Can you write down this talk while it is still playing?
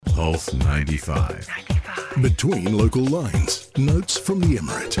Pulse 95. Between local lines. Notes from the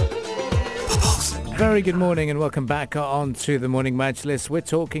Emirate. Pulse. Very good morning and welcome back on to the Morning Majlis. We're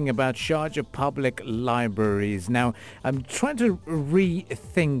talking about Sharjah Public Libraries. Now, I'm trying to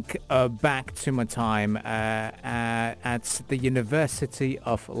rethink back to my time at the University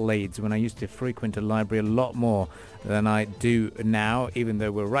of Leeds when I used to frequent a library a lot more than I do now, even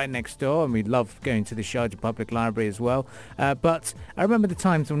though we're right next door and we love going to the Sharjah Public Library as well. But I remember the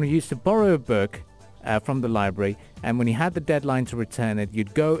times when we used to borrow a book from the library, and when you had the deadline to return it,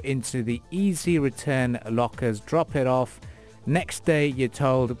 you'd go into the easy return lockers, drop it off. Next day you're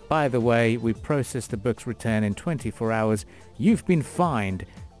told, by the way, we processed the book's return in 24 hours. You've been fined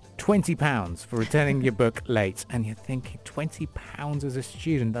 £20 for returning your book late. And you're thinking, £20 as a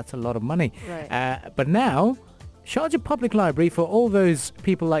student, that's a lot of money. Right. But now, Sharjah Public Library, for all those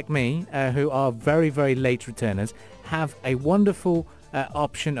people like me who are very, very late returners, have a wonderful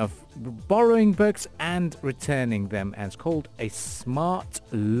option of borrowing books and returning them, and it's called a smart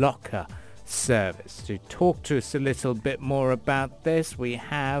locker service. To talk to us a little bit more about this, we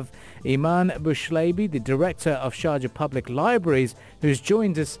have Iman Bushlaibi, the director of Sharjah Public Libraries, who's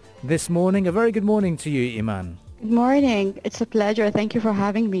joined us this morning. A very good morning to you, Iman. Good morning. It's a pleasure. Thank you for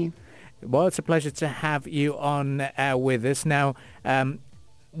having me. Well, it's a pleasure to have you on with us. Now,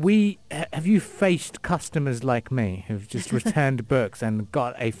 have you faced customers like me who've just returned books and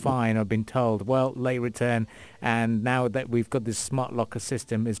got a fine or been told, well, late return, and now that we've got this smart locker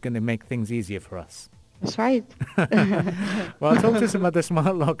system is going to make things easier for us? That's right. Well, talk to us about the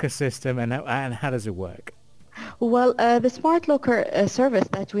smart locker system and how does it work? Well, the Smart Locker service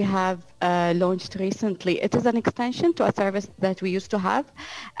that we have launched recently, it is an extension to a service that we used to have.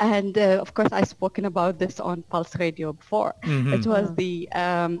 And of course, I've spoken about this on Pulse Radio before. Mm-hmm. It was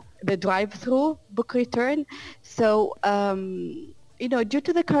the drive-through book return. So, due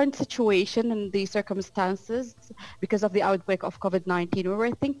to the current situation and the circumstances, because of the outbreak of COVID-19, we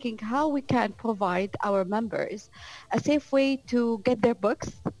were thinking how we can provide our members a safe way to get their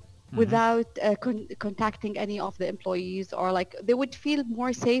books without contacting any of the employees, or like they would feel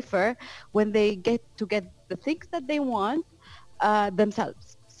more safer when they get the things that they want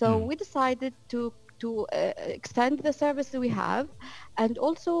themselves. So we decided to extend the service that we have, and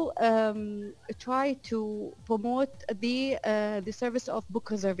also try to promote the service of book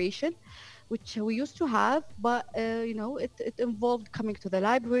reservation, which we used to have, but it involved coming to the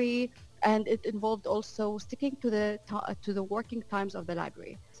library, and it involved also sticking to the working times of the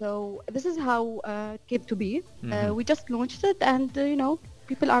library. So this is how it came to be. We just launched it, and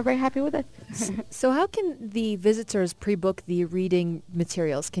people are very happy with it. So how can the visitors pre-book the reading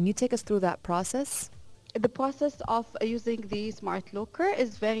materials? Can you take us through that process? The process of using the Smart Locker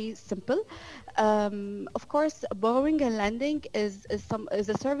is very simple. Of course, borrowing and lending is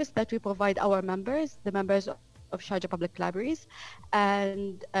a service that we provide our members, the members of Sharjah Public Libraries,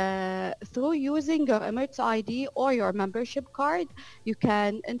 and through using your Emirates ID or your membership card, you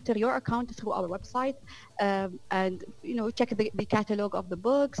can enter your account through our website and check the catalog of the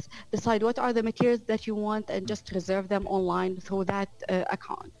books, decide what are the materials that you want, and just reserve them online through that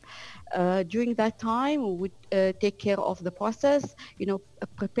account. During that time, we would take care of the process,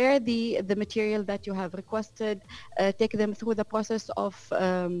 prepare the material that you have requested, take them through the process of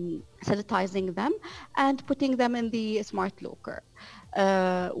sanitizing them and putting them in the Smart Locker.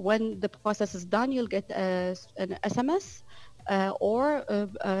 When the process is done, you'll get an SMS or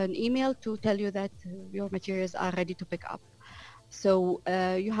an email to tell you that your materials are ready to pick up. So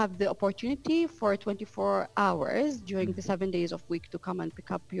you have the opportunity for 24 hours during the 7 days of week to come and pick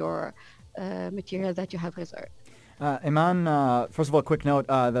up your material that you have reserved. Iman, first of all, quick note,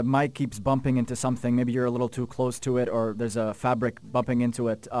 the mic keeps bumping into something. Maybe you're a little too close to it, or there's a fabric bumping into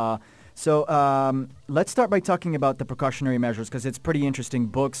it. So let's start by talking about the precautionary measures, because it's pretty interesting.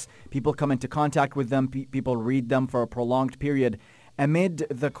 Books, people come into contact with them, people read them for a prolonged period. Amid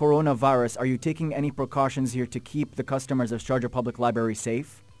the coronavirus, are you taking any precautions here to keep the customers of Sharjah Public Library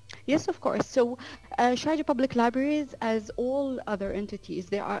safe? Yes, of course. So Sharjah Public Libraries, as all other entities,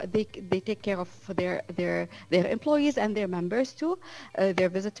 they take care of their employees and their members too, their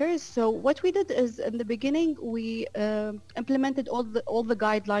visitors. So what we did is, in the beginning, we implemented all the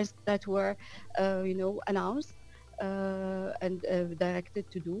guidelines that were announced and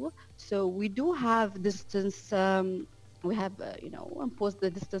directed to do. So we do have distance. We have imposed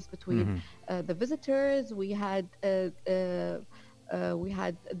the distance between the visitors. We had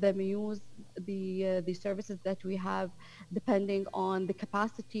them use the services that we have depending on the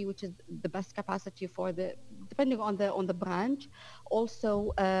capacity, which is the best capacity depending on the branch.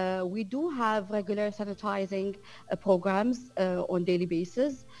 Also, we do have regular sanitizing programs on daily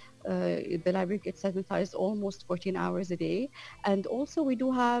basis. The library gets sanitized almost 14 hours a day, and also we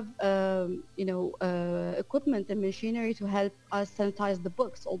do have equipment and machinery to help us sanitize the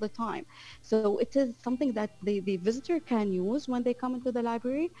books all the time. So it is something that the visitor can use when they come into the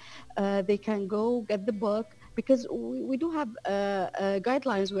library. They can go get the book, because we do have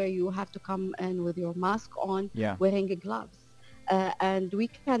guidelines where you have to come in with your mask on, Yeah. wearing gloves. And we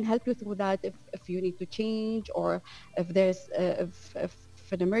can help you through that if you need to change, or if there's if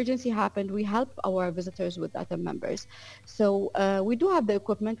an emergency happened. We help our visitors with that and members. So we do have the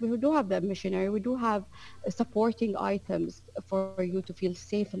equipment, we do have the machinery, we do have supporting items for you to feel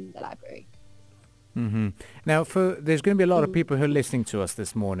safe in the library. Mm-hmm. Now, there's going to be a lot of people who are listening to us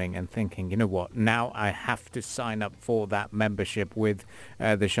this morning and thinking, you know what, now I have to sign up for that membership with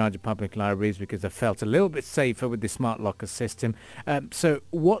the Sharjah Public Libraries because I felt a little bit safer with the smart locker system. So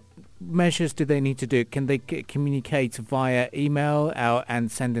what measures do they need to do? Can they communicate via email and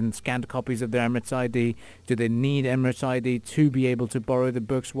send in scanned copies of their Emirates ID? Do they need Emirates ID to be able to borrow the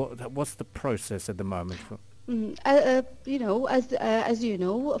books? What's the process at the moment? As you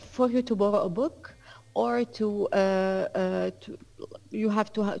know, for you to borrow a book, or to you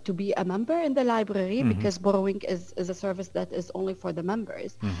have to be a member in the library, because borrowing is a service that is only for the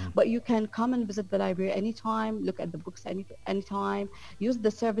members. But you can come and visit the library anytime, look at the books anytime, use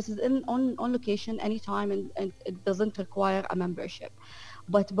the services on location anytime, and it doesn't require a membership.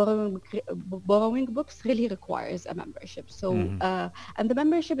 But borrowing books really requires a membership. So and the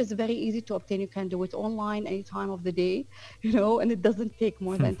membership is very easy to obtain. You can do it online any time of the day, and it doesn't take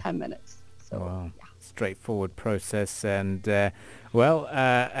more than 10 minutes. So wow. Yeah. Straightforward process. And so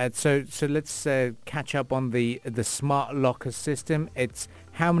let's catch up on the smart locker system. It's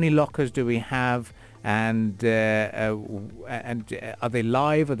how many lockers do we have, and are they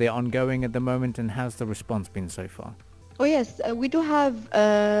live, are they ongoing at the moment, and how's the response been so far? Oh yes, we do have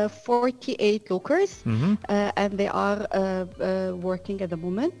 48 lockers, and they are working at the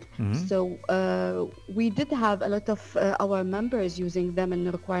moment. So we did have a lot of our members using them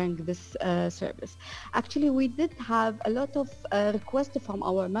and requiring this service. Actually, we did have a lot of requests from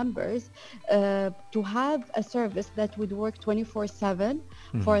our members to have a service that would work 24/7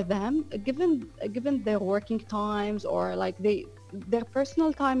 for them, given their working times, or like their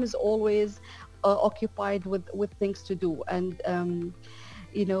personal time is always occupied with things to do, and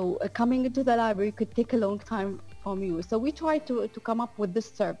coming into the library could take a long time from you. So we try to come up with this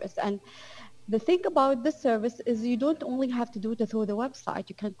service. And the thing about this service is you don't only have to do it through the website.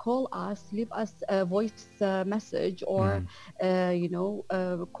 You can call us, leave us a voice message, or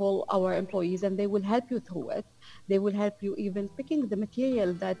call our employees, and they will help you through it. They will help you even picking the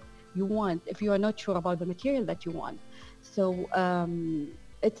material that you want if you are not sure about the material that you want. So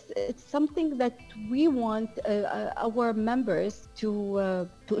it's something that we want our members to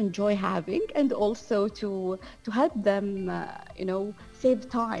enjoy having, and also to help them save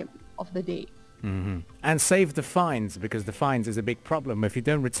time of the day. And save the fines, because the fines is a big problem. If you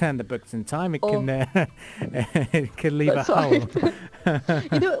don't return the books in time, it can it can leave a hole.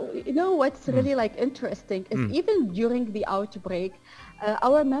 You know what's really interesting is even during the outbreak,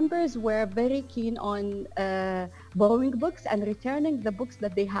 our members were very keen on borrowing books and returning the books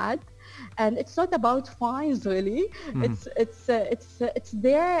that they had. And it's not about fines really. It's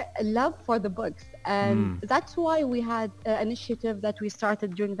their love for the books, and that's why we had an initiative that we started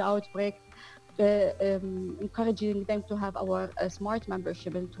during the outbreak, encouraging them to have our smart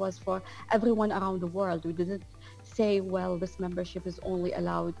membership, and it was for everyone around the world. We didn't say, well, this membership is only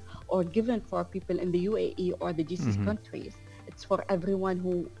allowed or given for people in the UAE or the GCC countries. It's for everyone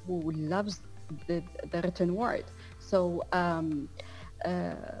who loves the written word. So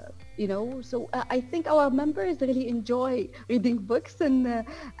so I think our members really enjoy reading books, and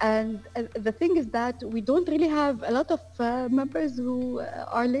the thing is that we don't really have a lot of members who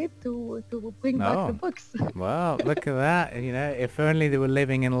are late to bring back the books. Wow, look at that. If only they were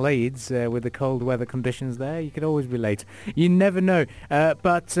living in Leeds with the cold weather conditions there, you could always be late. You never know.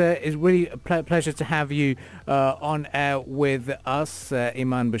 But it's really a pleasure to have you on air with us,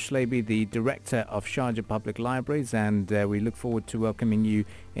 Iman Bouchleibi, the Director of Sharjah Public Libraries, and we look forward to welcoming you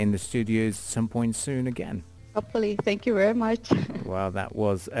in the studios some point soon again. Hopefully. Thank you very much. Well, that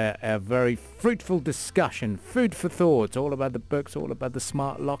was a very fruitful discussion, food for thought, all about the books, all about the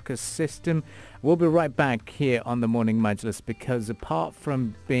smart locker system. We'll be right back here on the Morning Majlis, because apart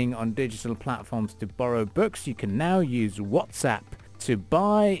from being on digital platforms to borrow books, you can now use WhatsApp to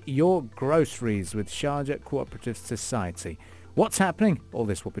buy your groceries with Sharjah Cooperative Society. What's happening? All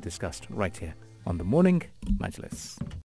this will be discussed right here on the Morning Majlis.